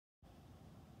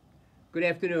Good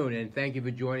afternoon, and thank you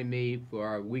for joining me for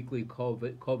our weekly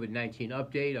COVID-19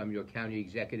 update. I'm your County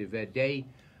Executive Ed Day.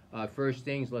 First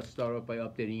things, let's start off by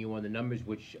updating you on the numbers,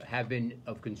 which have been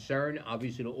of concern,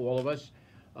 obviously, to all of us.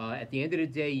 At the end of the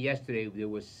day yesterday, there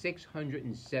were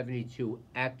 672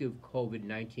 active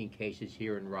COVID-19 cases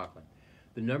here in Rockland.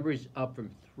 The number is up from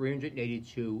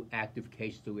 382 active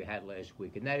cases that we had last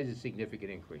week, and that is a significant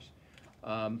increase.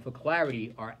 For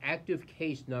clarity, our active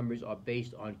case numbers are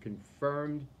based on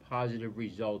confirmed positive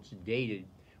results dated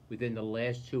within the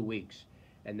last 2 weeks,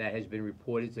 and that has been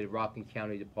reported to the Rockland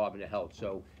County Department of Health.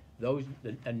 So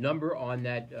a number on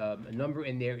that, a number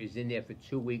in there is in there for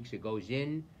 2 weeks. It goes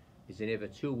in, it's in there for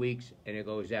 2 weeks, and it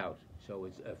goes out. So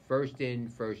it's a first in,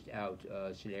 first out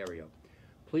scenario.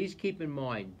 Please keep in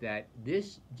mind that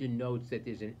this denotes that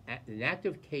there's an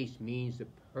active case means the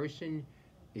person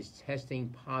is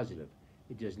testing positive.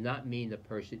 It does not mean the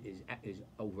person is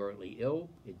overtly ill.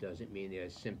 It doesn't mean they're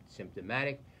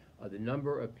symptomatic. The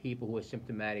number of people who are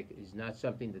symptomatic is not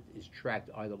something that is tracked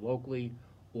either locally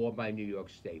or by New York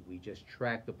State. We just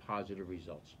track the positive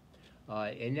results.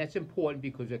 And that's important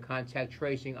because of contact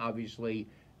tracing. Obviously,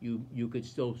 you could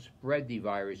still spread the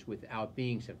virus without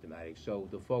being symptomatic. So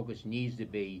the focus needs to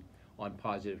be on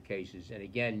positive cases. And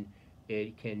again,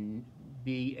 it can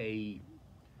be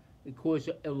it causes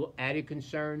added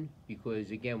concern because,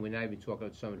 again, we're not even talking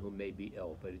about someone who may be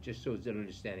ill, but it just shows an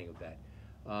understanding of that.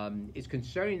 It's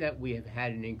concerning that we have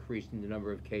had an increase in the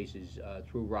number of cases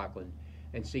through Rockland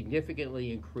and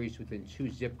significantly increased within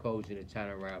 2 zip codes in the town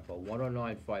of Arapahoe,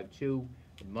 10952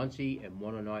 in Muncie and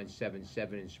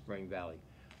 10977 in Spring Valley.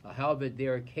 However,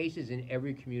 there are cases in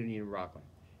every community in Rockland,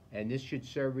 and this should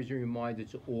serve as a reminder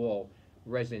to all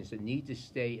residents that need to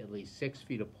stay at least 6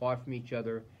 feet apart from each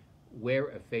other, wear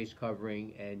a face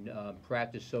covering, and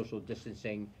practice social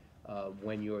distancing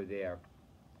when you're there.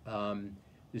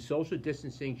 The social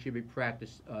distancing should be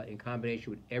practiced in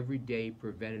combination with everyday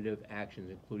preventative actions,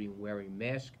 including wearing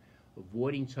masks,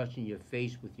 avoiding touching your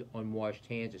face with your unwashed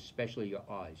hands, especially your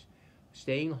eyes.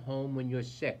 Staying home when you're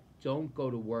sick. Don't go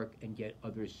to work and get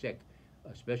others sick,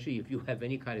 especially if you have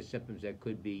any kind of symptoms that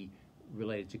could be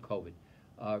related to COVID.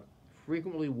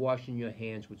 Frequently washing your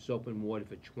hands with soap and water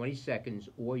for 20 seconds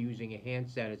or using a hand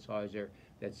sanitizer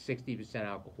that's 60%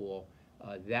 alcohol,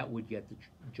 that would get the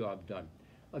job done.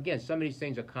 Again, some of these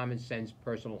things are common sense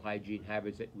personal hygiene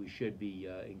habits that we should be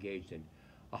engaged in.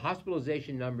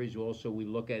 Hospitalization numbers also we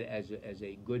look at as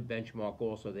a good benchmark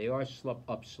also. They are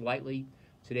up slightly.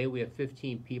 Today we have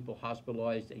 15 people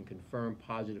hospitalized and confirmed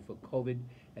positive for COVID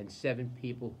and 7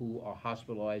 people who are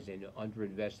hospitalized and under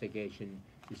investigation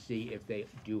to see if they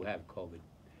do have COVID.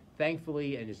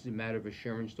 Thankfully, and this is a matter of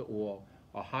assurance to all,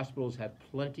 our hospitals have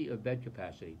plenty of bed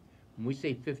capacity. When we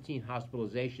say 15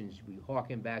 hospitalizations, we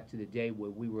harken back to the day where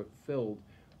we were filled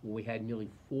when we had nearly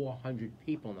 400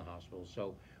 people in the hospital.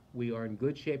 So we are in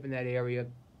good shape in that area.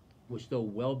 We're still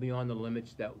well beyond the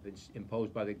limits that have been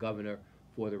imposed by the governor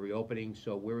for the reopening,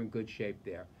 so we're in good shape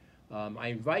there. I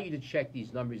invite you to check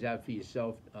these numbers out for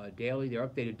yourself daily. They're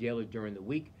updated daily during the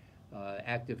week.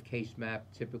 Active case map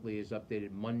typically is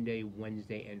updated Monday,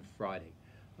 Wednesday, and Friday.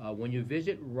 When you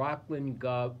visit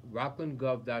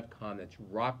rocklandgov.com, that's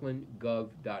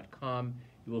rocklandgov.com,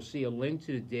 you will see a link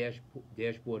to the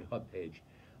dashboard hub page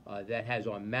that has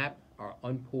our map, our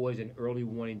unpause, and early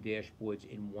warning dashboards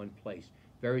in one place.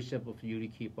 Very simple for you to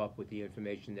keep up with the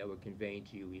information that we're conveying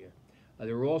to you here.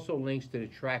 There are also links to the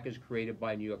trackers created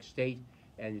by New York State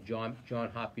and John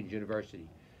Hopkins University.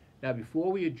 Now,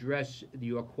 before we address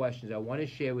your questions, I want to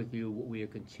share with you what we are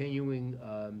continuing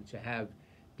to have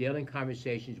daily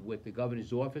conversations with the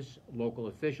governor's office, local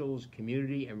officials,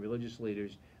 community, and religious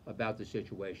leaders about the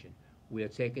situation. We are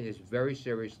taking this very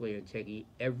seriously and taking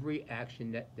every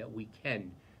action that we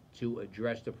can to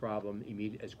address the problem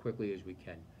as quickly as we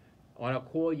can. On our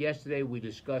call yesterday, we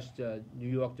discussed New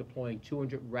York deploying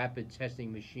 200 rapid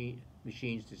testing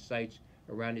machines to sites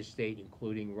around the state,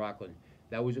 including Rockland.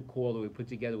 That was a call that we put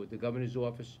together with the governor's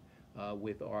office,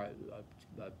 with our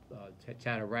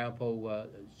town of Arapahoe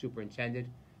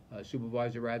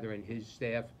supervisor, and his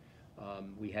staff.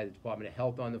 We had the Department of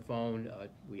Health on the phone.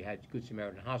 We had Good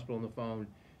Samaritan Hospital on the phone.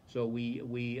 So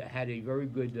we had a very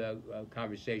good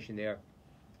conversation there.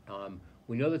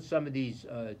 We know that some of these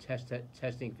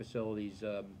testing facilities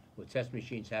with test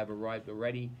machines have arrived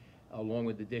already, along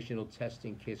with additional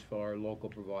testing kits for our local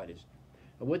providers.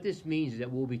 And what this means is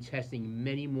that we'll be testing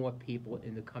many more people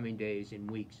in the coming days and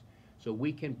weeks, so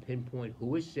we can pinpoint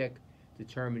who is sick,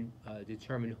 determine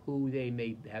who they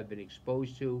may have been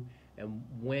exposed to, and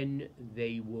when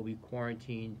they will be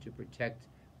quarantined to protect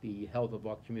the health of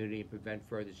our community and prevent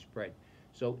further spread.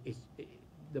 So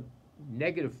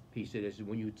negative piece of this is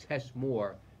when you test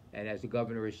more, and as the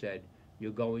governor has said,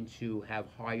 you're going to have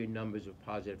higher numbers of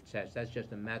positive tests. That's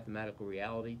just a mathematical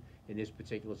reality in this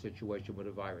particular situation with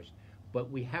a virus.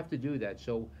 But we have to do that.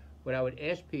 So what I would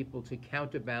ask people to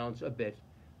counterbalance a bit,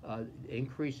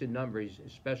 increase in numbers,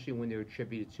 especially when they're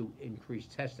attributed to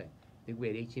increased testing. I think we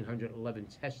had 1,811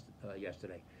 tests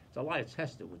yesterday. It's a lot of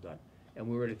tests that were done. And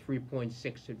we were at a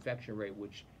 3.6 infection rate,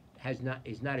 which is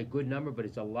not a good number, but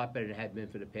it's a lot better than it had been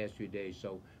for the past few days.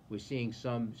 So we're seeing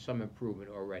some improvement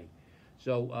already.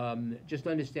 So just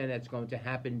understand that's going to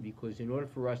happen, because in order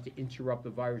for us to interrupt the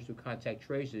virus through contact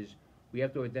traces, we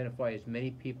have to identify as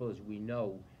many people as we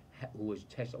know who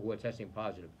are testing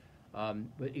positive.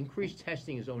 But increased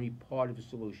testing is only part of the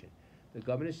solution. The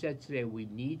governor said today we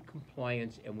need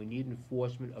compliance and we need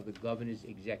enforcement of the governor's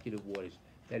executive orders.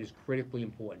 That is critically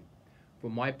important. For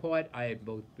my part, I have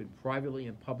both been privately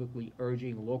and publicly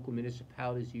urging local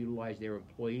municipalities to utilize their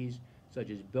employees, such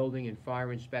as building and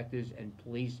fire inspectors and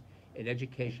police, in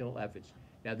educational efforts.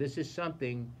 Now, this is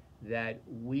something that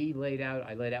I laid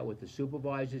out with the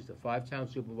supervisors, the 5 town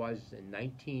supervisors, and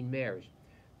 19 mayors,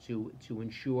 to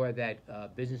ensure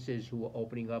that businesses who are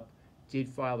opening up did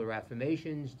file their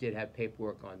affirmations, did have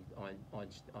paperwork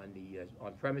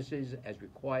on premises as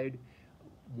required.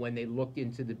 When they looked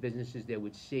into the businesses, they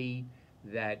would see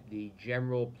that the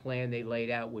general plan they laid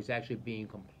out was actually being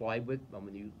complied with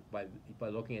by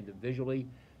looking at them visually.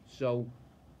 So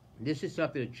this is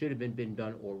something that should have been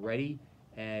done already,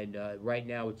 and right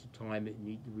now it's a time it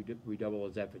needs to redouble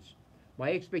its efforts.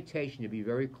 My expectation, to be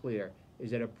very clear, is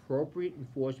that appropriate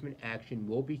enforcement action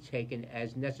will be taken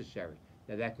as necessary.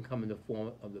 Now, that can come in the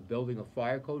form of the building of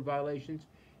fire code violations,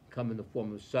 come in the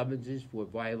form of summonses for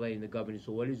violating the governor's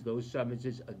orders. Those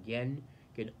summonses, again,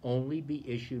 can only be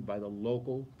issued by the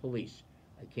local police.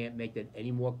 I can't make that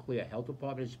any more clear. Health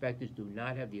department inspectors do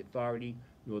not have the authority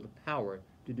nor the power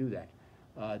to do that.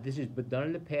 This has been done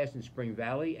in the past in Spring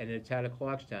Valley and in the town of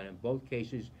Clarkstown. In both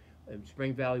cases, in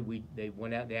Spring Valley, they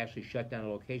went out, they actually shut down a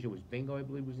location. It was Bingo, I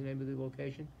believe was the name of the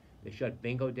location. They shut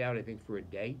Bingo down, I think, for a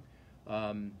day.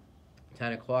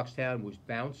 Town of Clarkstown was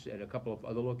Bounce, and a couple of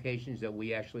other locations that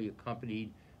we actually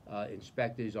accompanied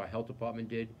inspectors, our health department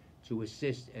did, to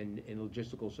assist in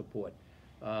logistical support.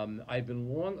 I've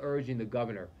been long urging the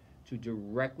governor to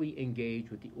directly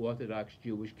engage with the Orthodox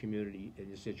Jewish community in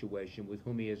this situation, with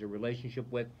whom he has a relationship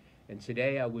with, and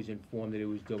today I was informed that he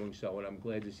was doing so, and I'm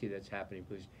glad to see that's happening,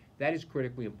 because that is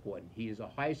critically important. He is the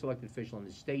highest elected official in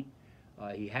the state.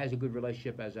 He has a good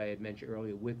relationship, as I had mentioned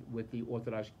earlier, with the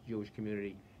Orthodox Jewish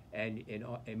community, and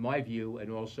in my view,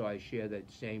 and also I share that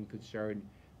same concern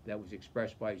that was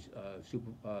expressed by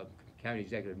County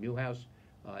Executive Newhouse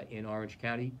in Orange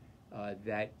County,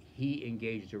 that he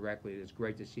engaged directly. It's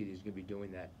great to see that he's going to be doing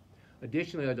that.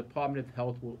 Additionally, our Department of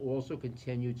Health will also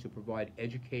continue to provide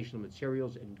educational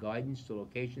materials and guidance to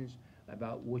locations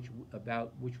about which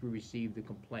we receive the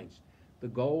complaints. The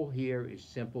goal here is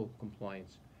simple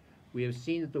compliance. We have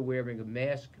seen that the wearing of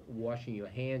masks, washing your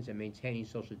hands, and maintaining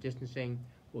social distancing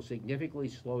will significantly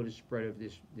slow the spread of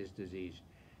this disease.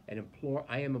 And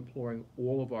I am imploring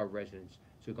all of our residents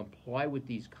to comply with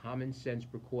these common sense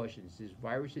precautions. This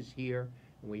virus is here,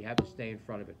 and we have to stay in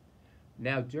front of it.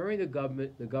 Now, during the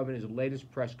governor's latest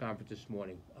press conference this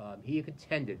morning, he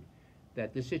contended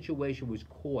that the situation was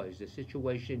caused, the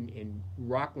situation in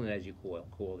Rockland, as you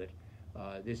called it.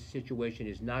 This situation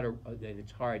is not an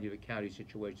entirety of a county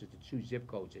situation, it's a 2 zip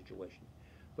code situation.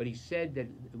 But he said that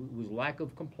it was lack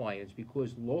of compliance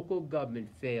because local government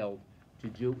failed to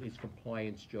do its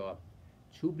compliance job.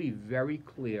 To be very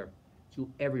clear to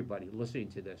everybody listening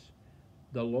to this,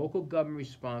 the local government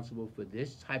responsible for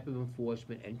this type of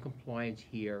enforcement and compliance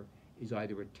here is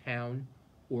either a town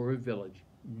or a village,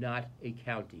 not a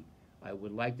county. I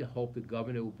would like to hope the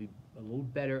governor will be a little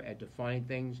better at defining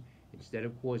things instead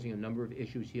of causing a number of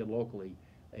issues here locally,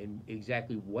 and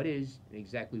exactly what is and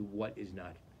exactly what is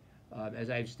not. As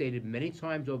I've stated many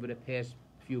times over the past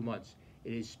few months,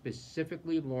 it is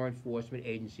specifically law enforcement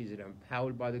agencies that are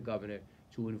empowered by the governor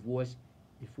to enforce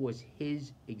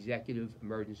his executive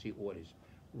emergency orders.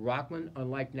 Rockland,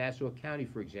 unlike Nassau County,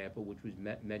 for example, which was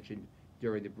mentioned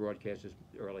during the broadcast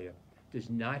earlier, does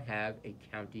not have a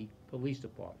county police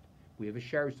department. We have a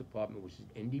sheriff's department, which is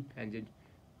independent,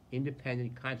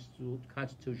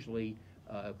 constitutionally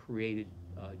created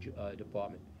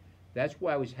department. That's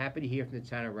why I was happy to hear from the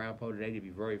town of Ramapo today, to be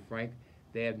very frank.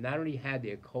 They have not only had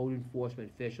their code enforcement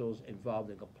officials involved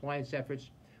in compliance efforts,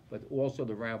 but also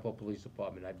the Ramapo Police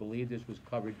Department. I believe this was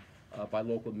covered by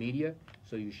local media,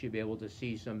 so you should be able to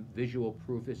see some visual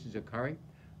proof this is occurring.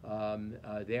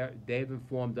 They've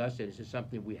informed us that this is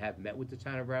something we have met with the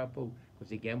town of Ramapo,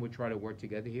 because again, we're trying to work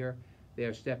together here. They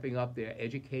are stepping up their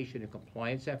education and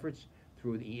compliance efforts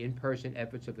through the in-person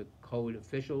efforts of the code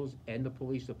officials and the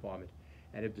police department,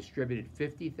 and have distributed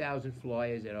 50,000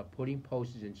 flyers and are putting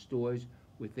posters in stores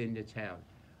within the town.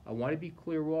 I want to be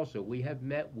clear also, we have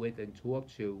met with and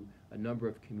talked to a number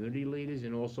of community leaders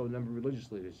and also a number of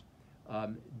religious leaders.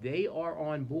 They are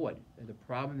on board, and the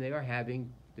problem they are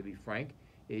having, to be frank,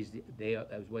 is they are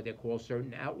what they call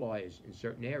certain outliers in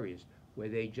certain areas where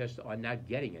they just are not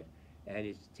getting it. And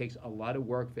it takes a lot of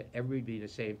work for everybody to be on the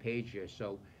same page here.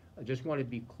 So I just want to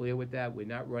be clear with that. We're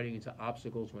not running into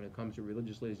obstacles when it comes to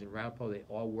religious leaders in Ramapo. They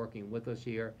are working with us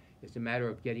here. It's a matter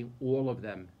of getting all of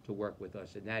them to work with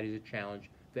us, and that is a challenge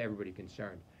for everybody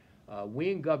concerned. We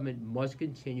in government must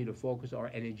continue to focus our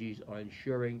energies on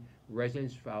ensuring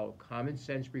residents follow common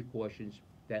sense precautions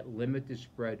that limit the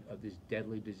spread of this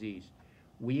deadly disease.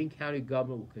 We in county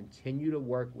government will continue to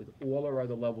work with all our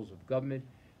other levels of government,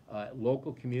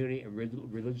 local community, and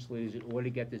religious leaders in order to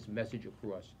get this message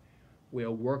across. We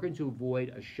are working to avoid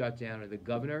a shutdown, and the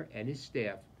governor and his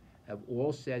staff have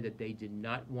all said that they did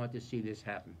not want to see this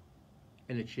happen.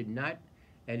 And it should not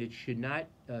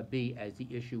be, as the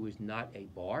issue is not a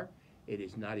bar, it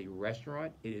is not a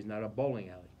restaurant, it is not a bowling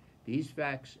alley. These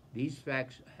facts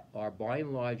are by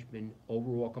and large been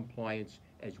overall compliance,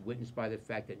 as witnessed by the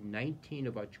fact that 19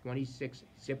 of our 26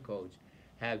 zip codes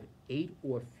have 8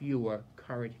 or fewer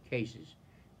current cases.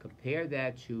 Compare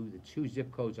that to the 2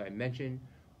 zip codes I mentioned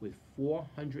with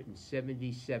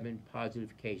 477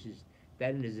 positive cases.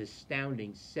 That is an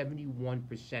astounding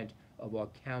 71% of our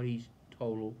county's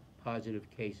total positive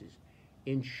cases.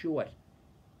 In short,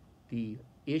 the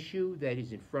issue that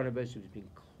is in front of us has been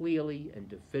clearly and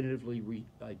definitively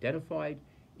identified.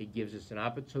 It gives us an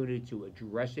opportunity to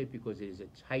address it because it is a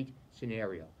tight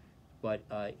scenario. But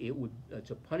it would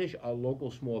to punish our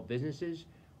local small businesses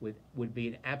would be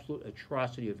an absolute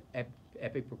atrocity of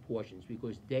epic proportions,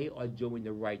 because they are doing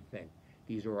the right thing.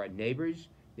 These are our neighbors.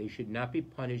 They should not be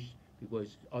punished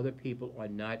because other people are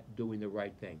not doing the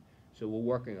right thing. So we're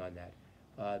working on that.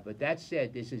 But that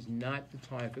said, this is not the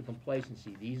time for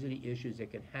complacency. These are the issues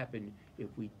that can happen if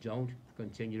we don't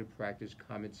continue to practice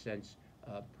common sense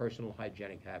personal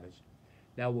hygienic habits.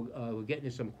 Now we're getting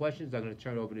to some questions. I'm going to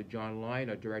turn it over to John Lyon,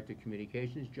 our Director of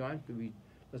Communications. John,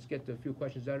 let's get a few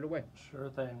questions out of the way. Sure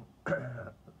thing.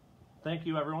 Thank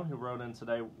you, everyone who wrote in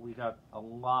today. We got a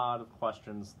lot of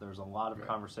questions. There's a lot of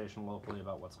conversation locally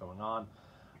about what's going on.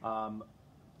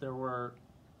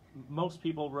 Most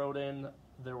people wrote in.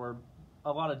 There were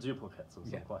a lot of duplicates of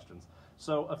some questions.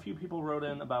 So a few people wrote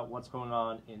in about what's going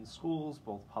on in schools,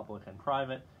 both public and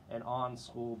private, and on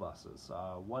school buses.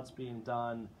 What's being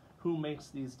done, who makes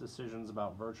these decisions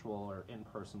about virtual or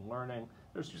in-person learning.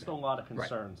 There's just a lot of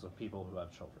concerns of people who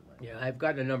have children. Yeah, I've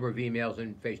gotten a number of emails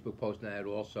and Facebook posts on that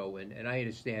also, and I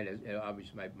understand,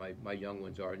 obviously my young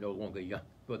ones are no longer young,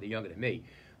 well, they're younger than me,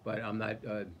 but I'm not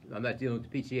dealing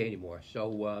with the PTA anymore.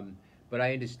 So, but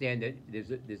I understand that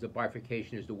there's a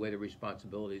bifurcation as to where the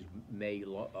responsibilities may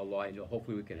lie, and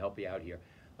hopefully we can help you out here.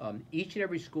 Each and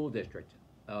every school district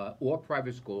or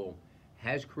private school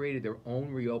has created their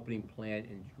own reopening plan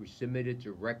and submitted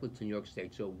directly to New York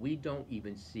State, so we don't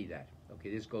even see that. Okay,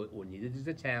 this goes, or neither does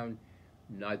the town,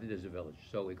 neither does the village.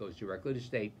 So it goes directly to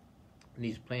state, and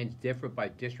these plans differ by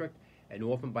district and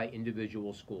often by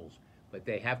individual schools, but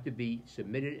they have to be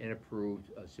submitted and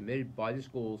approved, submitted by the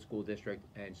school district,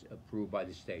 and approved by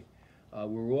the state.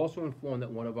 We're also informed that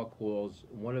one of our calls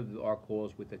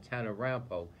with the town of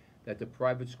Ramapo, that the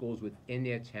private schools within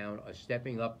their town are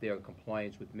stepping up their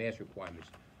compliance with mask requirements.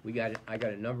 I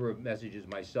got a number of messages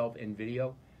myself in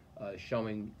video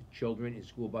showing children in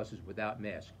school buses without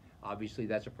masks. Obviously,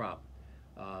 that's a problem.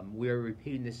 We're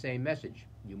repeating the same message.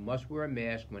 You must wear a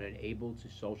mask when unable to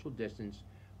social distance,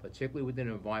 particularly within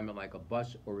an environment like a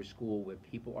bus or a school where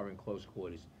people are in close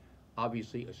quarters.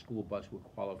 Obviously, a school bus would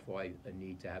qualify a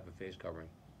need to have a face covering.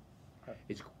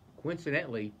 It's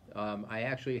coincidentally, I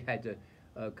actually had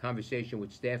a conversation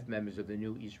with staff members of the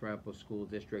new East Ramapo School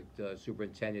District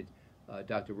Superintendent,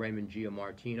 Dr. Raymond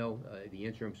Giamartino, the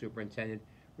interim superintendent,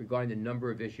 regarding the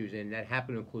number of issues, and that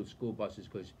happened to include school buses,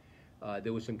 because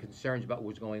there was some concerns about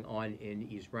what's going on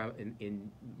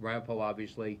in Ramapo,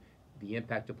 obviously, the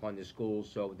impact upon the schools,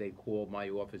 so they called my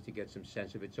office to get some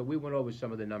sense of it. So we went over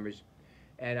some of the numbers,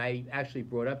 and I actually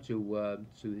brought up to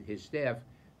his staff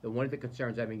that one of the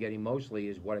concerns I've been getting mostly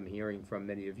is what I'm hearing from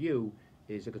many of you,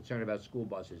 is a concern about school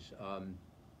buses.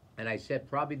 And I said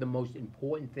probably the most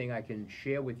important thing I can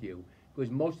share with you,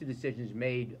 because most of the decisions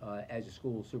made as a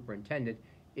school superintendent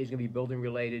is going to be building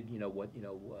related, what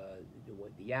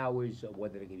the hours,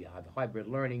 whether they're going to have hybrid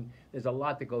learning. There's a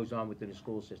lot that goes on within the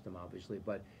school system, obviously,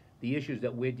 but the issues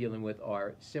that we're dealing with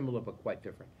are similar but quite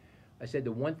different. I said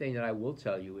the one thing that I will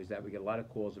tell you is that we get a lot of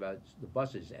calls about the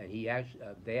buses, and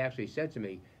they actually said to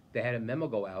me they had a memo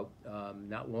go out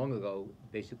not long ago,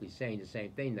 basically saying the same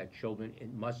thing, that children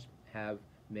must have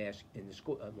masks in the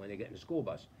school when they get in the school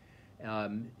bus.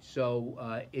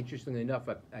 Interestingly enough,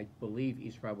 I believe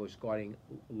East Provo is starting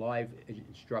live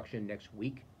instruction next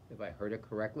week, if I heard it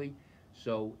correctly.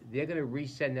 So they're going to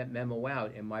resend that memo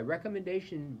out, and my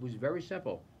recommendation was very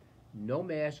simple: no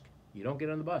mask, you don't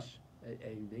get on the bus.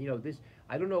 And this,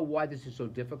 I don't know why this is so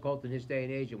difficult in this day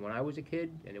and age. And when I was a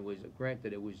kid, and it was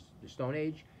granted it was the Stone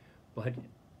Age, but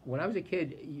when I was a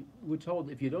kid, we're told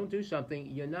if you don't do something,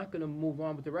 you're not going to move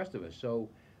on with the rest of us. So,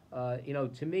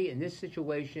 to me, in this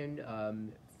situation,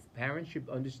 parents should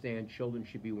understand children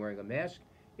should be wearing a mask.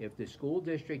 If the school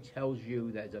district tells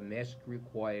you that a mask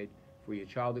required for your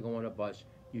child to go on a bus,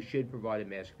 you should provide a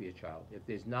mask for your child. If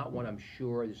there's not one, I'm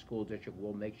sure the school district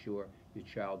will make sure your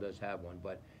child does have one.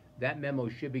 But that memo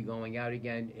should be going out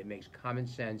again. It makes common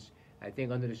sense. I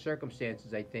think under the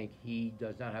circumstances, I think he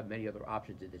does not have many other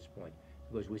options at this point,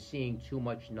 because we're seeing too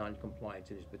much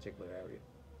non-compliance in this particular area.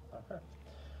 Okay.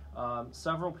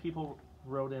 Several people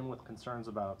wrote in with concerns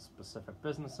about specific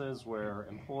businesses where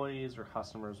employees or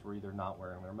customers were either not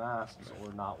wearing their masks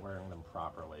or not wearing them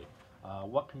properly.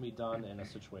 What can be done in a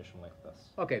situation like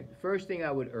this? Okay, first thing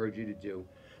I would urge you to do,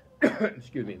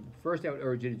 excuse me, first thing I would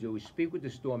urge you to do is speak with the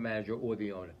store manager or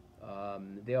the owner.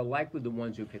 They are likely the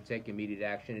ones who can take immediate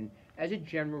action, and as a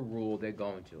general rule, they're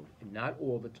going to. And not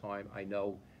all the time. I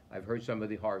know, I've heard some of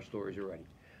the horror stories already.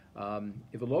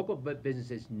 If a local business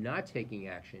is not taking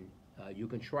action, you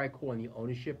can try calling the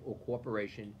ownership or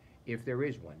corporation if there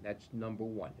is one. That's number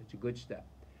one. It's a good step.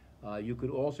 You could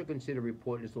also consider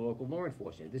reporting this to local law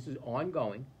enforcement. This is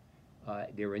ongoing.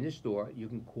 They're in the store. You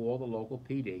can call the local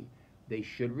PD. They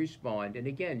should respond. And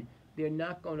again, they're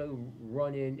not going to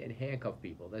run in and handcuff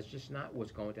people. That's just not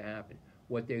what's going to happen.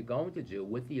 What they're going to do,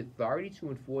 with the authority to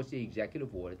enforce the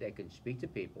executive order, they can speak to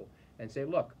people and say,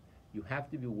 look, you have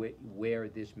to wear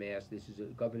this mask. This is a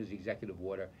governor's executive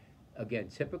order. Again,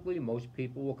 typically, most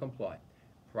people will comply.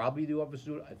 Probably the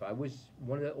officer, if I was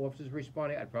one of the officers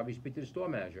responding, I'd probably speak to the store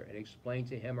manager and explain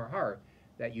to him or her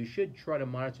that you should try to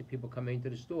monitor people coming into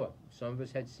the store. Some of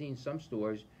us had seen some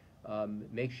stores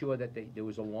make sure that there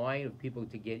was a line of people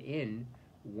to get in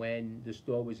when the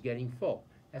store was getting full.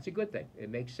 That's a good thing. It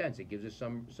makes sense. It gives us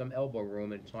some elbow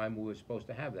room at a time we were supposed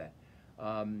to have that.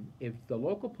 If the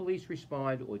local police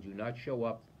respond or do not show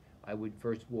up, I would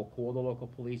first of all call the local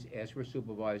police, ask for a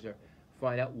supervisor,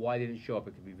 find out why they didn't show up.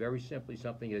 It could be very simply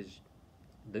something as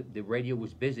the radio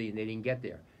was busy and they didn't get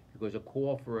there. Because a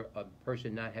call for a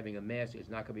person not having a mask is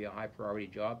not going to be a high priority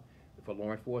job for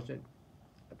law enforcement.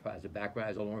 As a background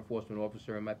as a law enforcement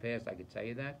officer in my past, I could tell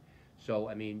you that. So,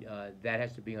 I mean, that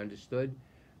has to be understood.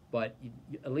 But you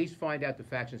at least find out the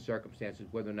facts and circumstances,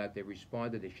 whether or not they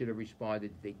responded, they should have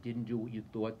responded, they didn't do what you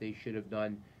thought they should have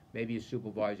done. Maybe a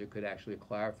supervisor could actually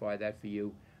clarify that for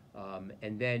you.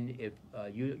 And then if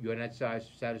you're not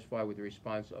satisfied with the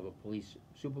response of a police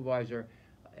supervisor,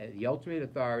 the ultimate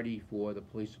authority for the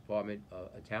police department,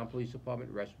 a town police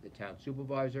department, rests with the town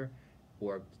supervisor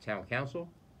or the town council.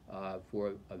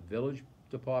 For a village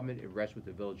department, it rests with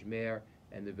the village mayor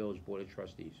and the village board of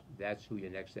trustees. That's who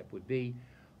your next step would be.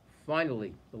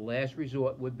 Finally, the last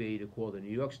resort would be to call the New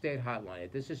York State hotline.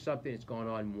 If this is something that's going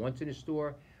on once in a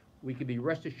store, we can be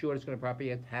rest assured it's going to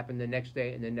probably happen the next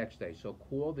day and the next day. So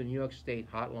call the New York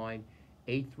State hotline,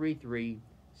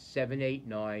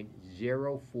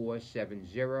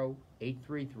 833-789-0470,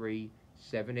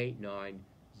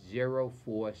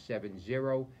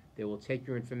 833-789-0470. They will take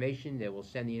your information. They will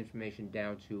send the information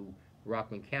down to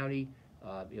Rockland County.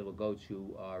 It will go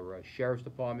to our Sheriff's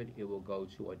Department. It will go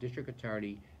to our District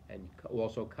Attorney, and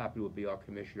also a copy will be our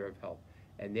Commissioner of Health.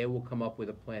 And they will come up with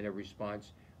a plan of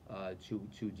response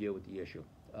to deal with the issue.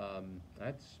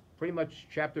 That's pretty much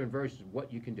chapter and verse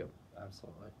what you can do.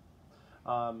 Absolutely.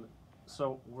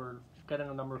 So we're getting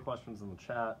a number of questions in the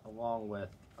chat, along with,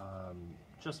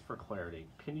 just for clarity,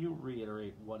 can you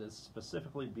reiterate what is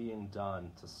specifically being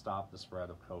done to stop the spread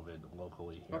of COVID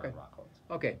locally here in Rockland?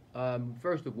 Okay.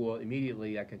 First of all,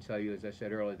 immediately I can tell you, as I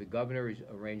said earlier, the governor is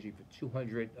arranging for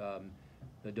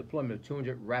the deployment of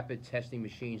 200 rapid testing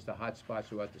machines to hotspots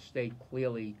throughout the state.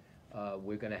 Clearly,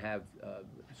 we're going to have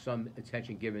some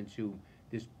attention given to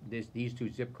these two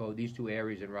zip codes, these two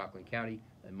areas in Rockland County,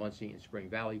 and Muncie and Spring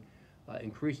Valley.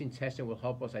 Increasing testing will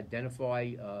help us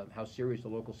identify how serious the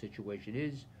local situation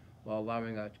is, while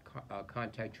allowing our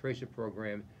contact tracer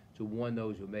program to warn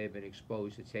those who may have been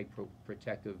exposed to take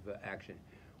protective action.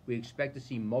 We expect to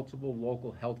see multiple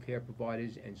local healthcare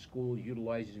providers and schools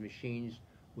utilize these machines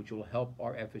which will help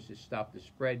our efforts to stop the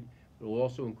spread. It will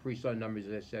also increase our numbers,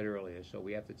 as I said earlier, so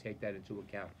we have to take that into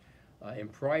account. In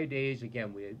prior days,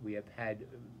 again, we have had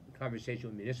conversation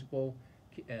with municipal,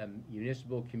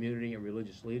 community, and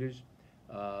religious leaders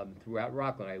throughout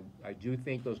Rockland. I do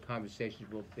think those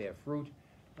conversations will bear fruit.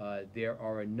 There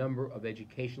are a number of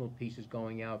educational pieces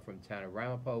going out from town of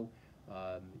Ramapo.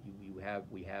 We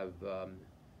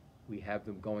have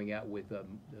them going out with the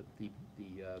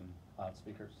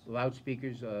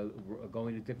loudspeakers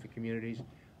going to different communities.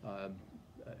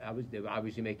 They're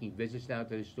obviously making visits now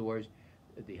to the stores.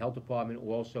 The health department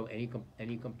also,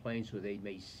 any complaints who they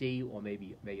may see or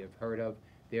may have heard of,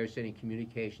 they're sending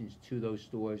communications to those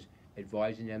stores,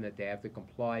 advising them that they have to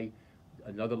comply.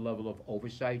 Another level of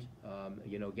oversight.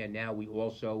 Again, now we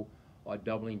also are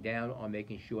doubling down on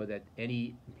making sure that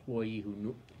any employee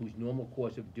whose normal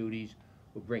course of duties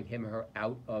will bring him or her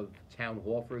out of town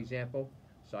hall, for example,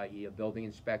 so i.e. a building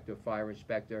inspector, fire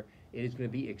inspector, it is going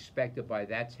to be expected by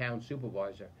that town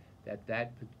supervisor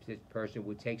that person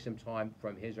would take some time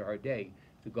from his or her day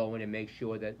to go in and make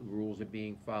sure that rules are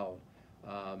being followed.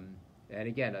 And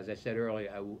again, as I said earlier,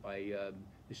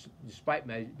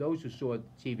 despite those who saw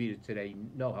TV today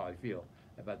know how I feel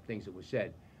about things that were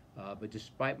said. But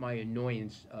despite my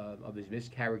annoyance of his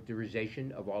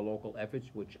mischaracterization of our local efforts,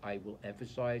 which I will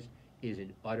emphasize is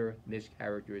an utter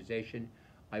mischaracterization,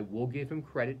 I will give him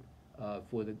credit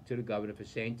to the governor for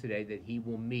saying today that he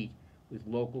will meet with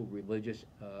local religious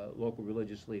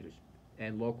leaders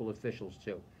and local officials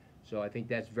too. So I think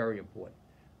that's very important.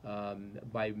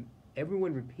 By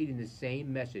everyone repeating the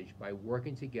same message, by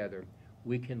working together,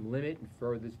 we can limit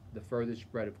the further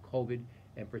spread of COVID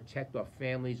and protect our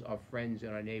families, our friends,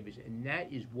 and our neighbors. And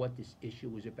that is what this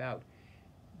issue is about.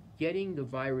 Getting the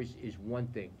virus is one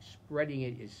thing. Spreading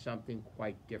it is something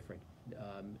quite different.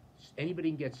 Anybody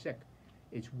can get sick.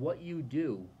 It's what you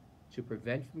do to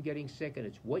prevent from getting sick, and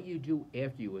it's what you do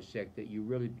after you are sick that you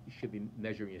really should be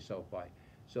measuring yourself by.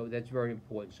 So that's very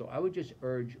important. So I would just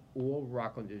urge all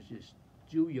Rocklanders, just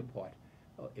do your part.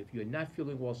 If you're not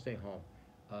feeling well, stay home.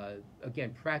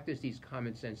 Again, practice these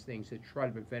common sense things to try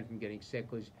to prevent from getting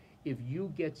sick, because if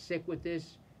you get sick with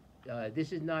this,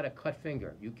 this is not a cut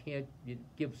finger. You can't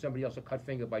give somebody else a cut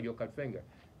finger by your cut finger.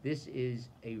 This is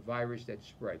a virus that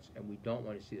spreads, and we don't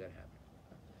want to see that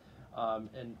happen.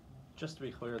 And just to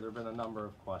be clear, there have been a number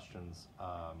of questions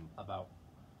about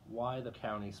why the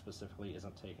county specifically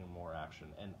isn't taking more action.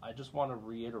 And I just want to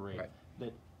reiterate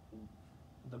that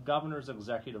the governor's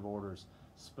executive orders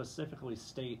specifically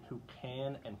state who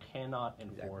can and cannot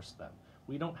enforce them.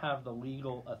 We don't have the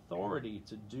legal authority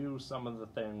to do some of the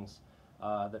things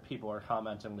that people are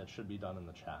commenting that should be done in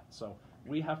the chat. So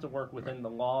we have to work within the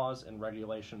laws and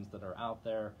regulations that are out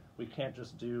there. We can't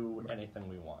just do anything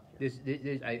we want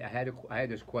here. I had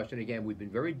this question again. We've been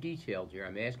very detailed here.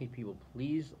 I'm asking people,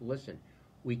 please listen.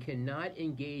 We cannot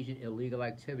engage in illegal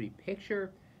activity.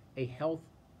 Picture a health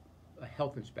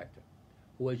inspector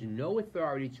who has no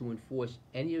authority to enforce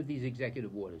any of these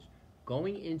executive orders,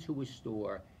 going into a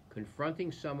store,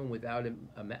 confronting someone without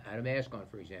a mask on,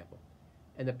 for example,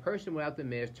 and the person without the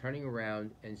mask turning around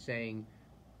and saying,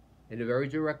 in a very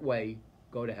direct way,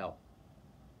 go to hell.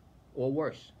 Or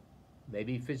worse,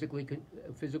 maybe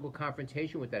physical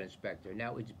confrontation with that inspector.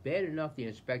 Now, it's bad enough the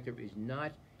inspector is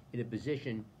not in a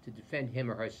position to defend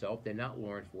him or herself. They're not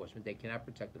law enforcement. They cannot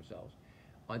protect themselves.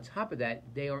 On top of that,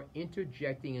 they are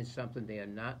interjecting in something they are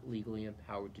not legally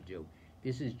empowered to do.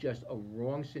 This is just a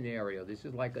wrong scenario. This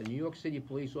is like a New York City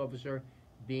police officer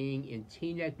being in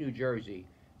Teaneck, New Jersey,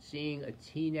 seeing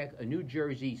a New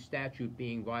Jersey statute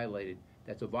being violated.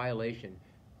 That's a violation.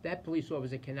 That police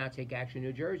officer cannot take action in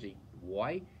New Jersey.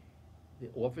 Why? The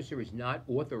officer is not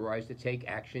authorized to take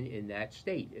action in that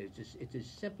state. It's as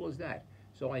simple as that.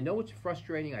 So I know it's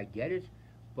frustrating. I get it.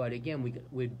 But again,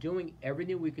 we're doing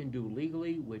everything we can do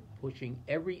legally. We're pushing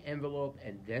every envelope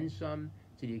and then some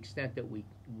to the extent that we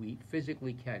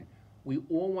physically can. We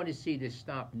all want to see this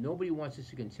stop. Nobody wants this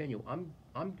to continue.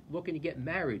 I'm looking to get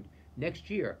married next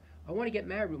year. I want to get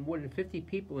married with more than 50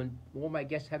 people and all my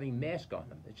guests having masks on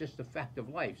them. It's just a fact of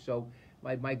life. So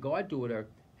my goddaughter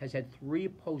has had 3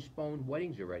 postponed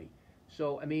weddings already.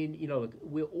 So, I mean, look,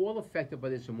 we're all affected by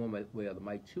this in one way or the other.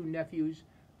 My 2 nephews,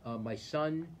 my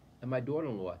son, and my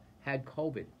daughter-in-law had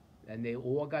COVID, and they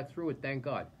all got through it, thank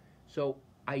God. So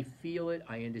I feel it,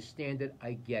 I understand it,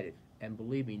 I get it. And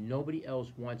believe me, nobody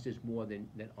else wants this more than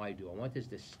I do. I want this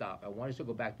to stop. I want us to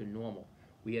go back to normal.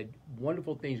 We had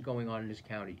wonderful things going on in this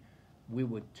county. We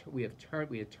have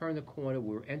turned the corner.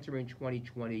 We're entering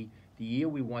 2020, the year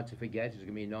we want to forget is going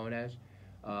to be known as.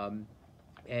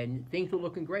 And things were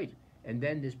looking great. And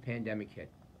then this pandemic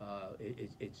hit.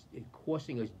 It's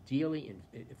costing us dearly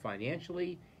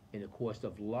financially, in the cost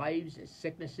of lives and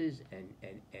sicknesses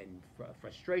and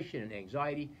frustration and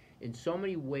anxiety. In so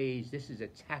many ways, this has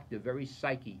attacked the very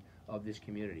psyche of this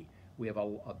community. We have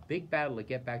a big battle to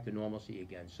get back to normalcy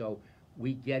again. So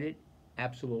we get it,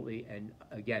 absolutely. And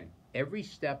again, every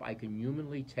step I can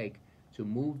humanly take to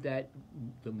move that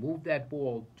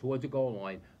ball towards the goal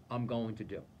line, I'm going to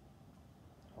do.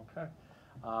 Okay.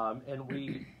 And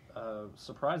we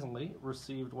surprisingly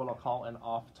received what I'll call an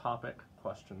off-topic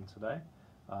question today,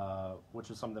 which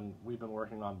is something we've been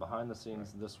working on behind the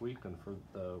scenes this week and for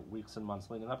the weeks and months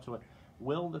leading up to it.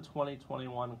 Will the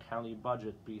 2021 county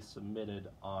budget be submitted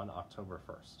on October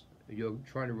 1st? You're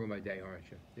trying to ruin my day, aren't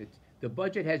you? The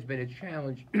budget has been a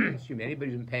challenge. Excuse me.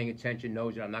 Anybody who's been paying attention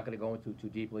knows that I'm not going to go into it too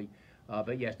deeply.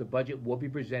 But yes, the budget will be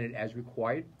presented as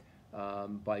required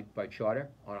by charter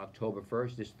on October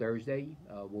 1st, this Thursday.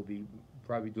 We'll be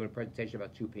probably doing a presentation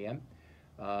about 2 p.m.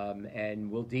 And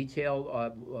we'll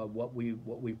detail what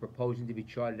we're proposing to be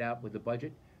charted out with the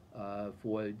budget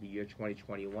for the year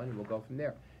 2021, and we'll go from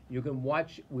there. You can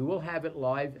watch. We will have it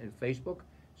live on Facebook,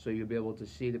 so you'll be able to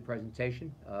see the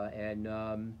presentation. And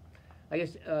I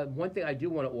guess one thing I do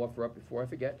want to offer up before I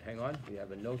forget. Hang on, we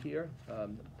have a note here.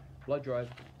 Blood drive.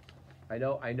 I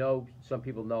know some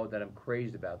people know that I'm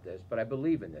crazed about this, but I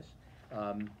believe in this.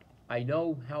 I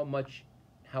know how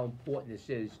important this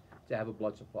is to have a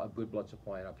good blood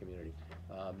supply in our community.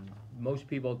 Most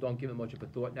people don't give it much of a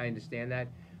thought, and I understand that.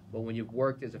 But when you've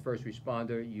worked as a first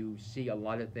responder, you see a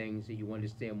lot of things that you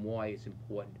understand why it's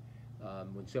important.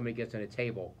 When somebody gets on a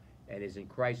table and is in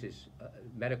crisis,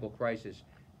 medical crisis,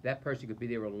 that person could be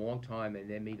there a long time and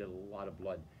they need a lot of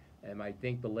blood. And I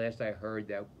think the last I heard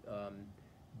that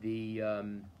the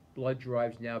blood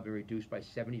drives now have been reduced by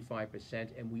 75%.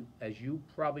 And as you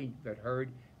probably have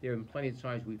heard, there have been plenty of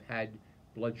times we've had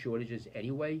blood shortages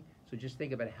anyway. So just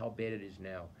think about how bad it is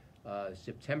now.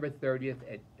 September 30th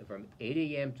from 8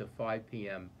 a.m. to 5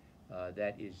 p.m.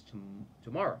 That is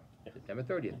tomorrow, September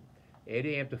 30th, 8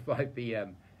 a.m. to 5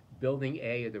 p.m. Building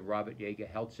A of the Robert Yeager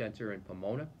Health Center in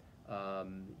Pomona.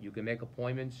 You can make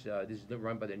appointments. This is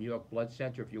run by the New York Blood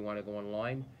Center. If you want to go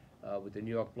online with the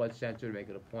New York Blood Center to make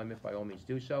an appointment, by all means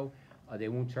do so. They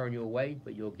won't turn you away,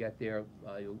 but you'll get there.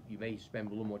 You may spend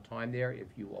a little more time there if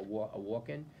you are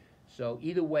walk-in. So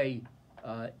either way,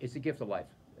 it's a gift of life.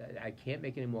 I can't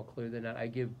make it any more clear than that. I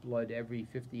give blood every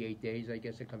 58 days, I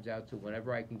guess it comes out to.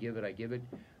 Whenever I can give it, I give it.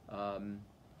 I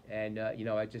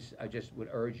just would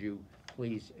urge you,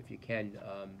 please, if you can,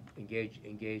 engage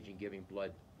in giving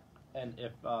blood. And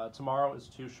if tomorrow is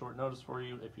too short notice for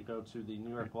you, if you go to the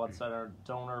New York Blood Center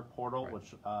donor portal, right,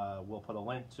 which we'll put a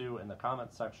link to in the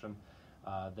comments section,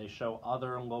 they show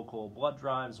other local blood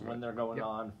drives, right, when they're going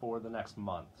on for the next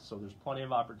month. So there's plenty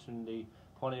of opportunity,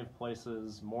 plenty of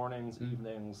places, mornings,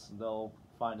 evenings. They'll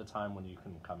find a time when you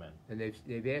can come in. And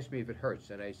they've asked me if it hurts,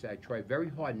 and I said I try very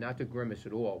hard not to grimace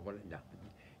at all. No,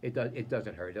 it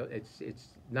doesn't hurt.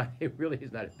 It's not. It really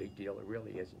is not a big deal. It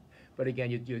really isn't. But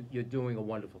again, you're doing a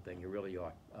wonderful thing. You really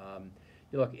are.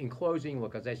 Look, in closing,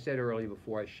 as I said earlier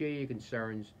before, I share your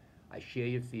concerns. I share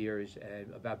your fears,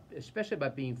 and especially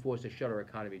about being forced to shut our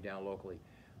economy down locally.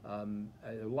 A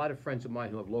lot of friends of mine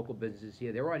who have local businesses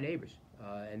here, they're our neighbors,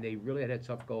 and they really had a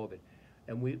tough go of it.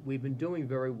 And we've been doing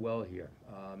very well here.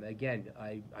 Again,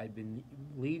 I've been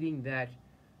leading that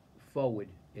forward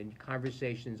in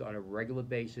conversations on a regular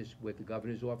basis with the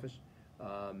governor's office.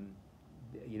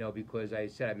 Because I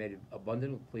said I made it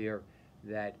abundantly clear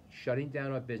that shutting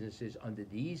down our businesses under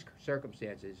these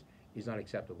circumstances is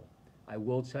unacceptable. I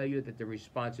will tell you that the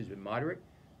response has been moderate.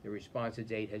 The response to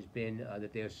date has been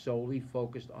that they are solely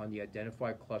focused on the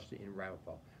identified cluster in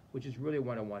Ramapo, which is really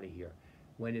what I want to hear.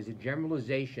 When there's a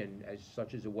generalization,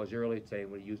 such as it was earlier today,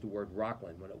 when we used the word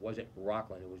Rockland, when it wasn't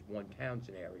Rockland, it was one town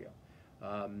scenario.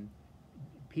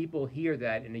 People hear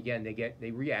that, and again,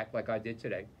 they react like I did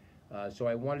today. So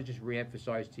I want to just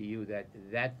reemphasize to you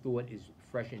that thought is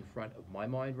fresh in front of my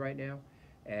mind right now,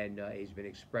 and has been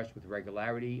expressed with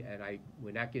regularity, and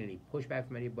we're not getting any pushback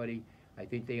from anybody. I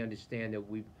think they understand that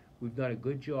we've done a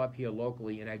good job here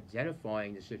locally in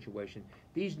identifying the situation.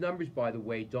 These numbers, by the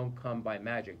way, don't come by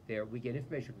magic. We get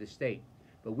information from the state,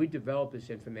 but we develop this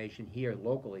information here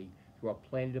locally through our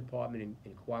planning department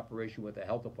in cooperation with the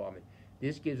health department.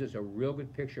 This gives us a real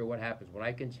good picture of what happens. When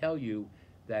I can tell you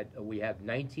that we have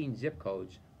 19 zip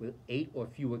codes with 8 or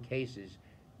fewer cases,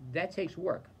 that takes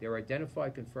work. There are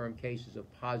identified confirmed cases of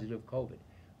positive COVID.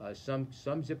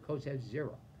 Some zip codes have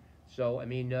 0. So,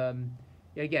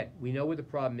 again, we know what the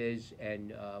problem is,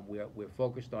 and we're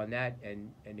focused on that.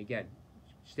 And again,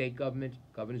 state government,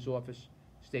 governor's office,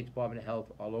 State Department of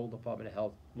Health, our local Department of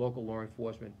Health, local law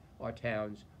enforcement, our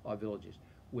towns, our villages.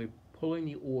 We're pulling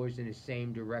the oars in the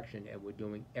same direction, and we're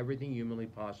doing everything humanly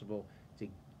possible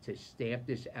to stamp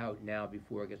this out now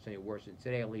before it gets any worse. And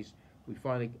today, at least, we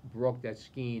finally broke that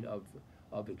skein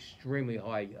of extremely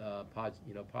high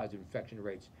positive infection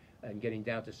rates, and getting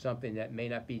down to something that may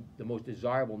not be the most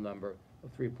desirable number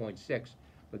of 3.6,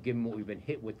 but given what we've been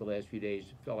hit with the last few days,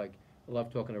 it felt like I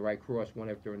love talking to Red Cross one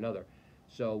after another.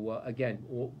 So again,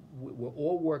 we're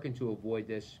all working to avoid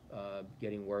this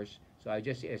getting worse. So I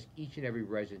just ask each and every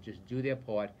resident, just do their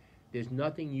part. There's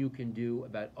nothing you can do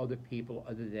about other people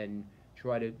other than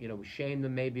try to, shame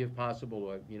them maybe if possible,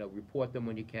 or, report them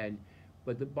when you can.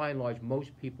 But by and large,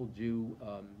 most people do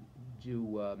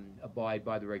abide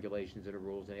by the regulations and the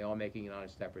rules, and they are making an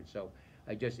honest effort. So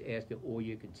I just ask that all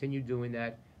you continue doing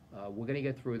that. We're going to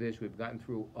get through this. We've gotten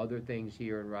through other things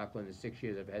here in Rockland in the 6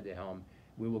 years I've had the helm.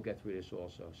 We will get through this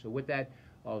also. So with that,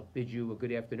 I'll bid you a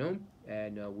good afternoon,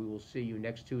 and we will see you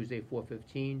next Tuesday,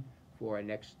 4:15, for our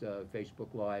next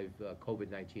Facebook Live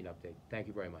COVID-19 update. Thank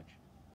you very much.